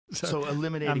So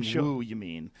eliminating sure. woo, you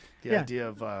mean? The idea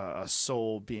of a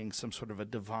soul being some sort of a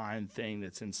divine thing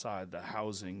that's inside the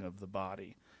housing of the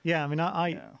body. Yeah, I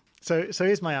mean, So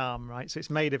here's my arm, right? So it's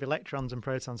made of electrons and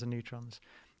protons and neutrons.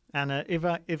 And if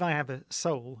I have a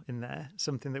soul in there,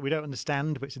 something that we don't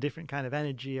understand, but it's a different kind of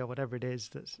energy or whatever it is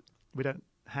that we don't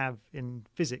have in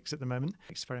physics at the moment,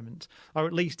 experiment, or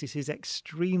at least it is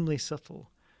extremely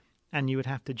subtle, and you would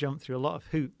have to jump through a lot of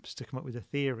hoops to come up with a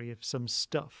theory of some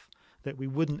stuff that we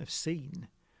wouldn't have seen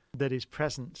that is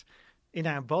present in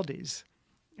our bodies.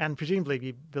 And presumably, if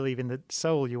you believe in the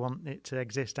soul, you want it to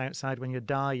exist outside. When you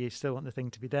die, you still want the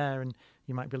thing to be there, and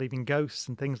you might believe in ghosts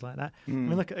and things like that. I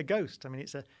mean, look at a ghost. I mean,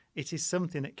 it is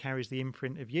something that carries the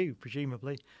imprint of you,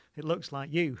 presumably. It looks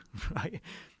like you, right?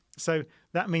 So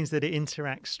that means that it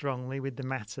interacts strongly with the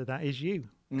matter that is you,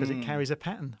 because it carries a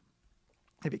pattern.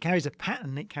 If it carries a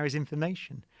pattern, it carries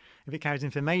information. If it carries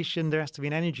information, there has to be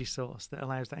an energy source that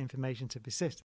allows that information to persist.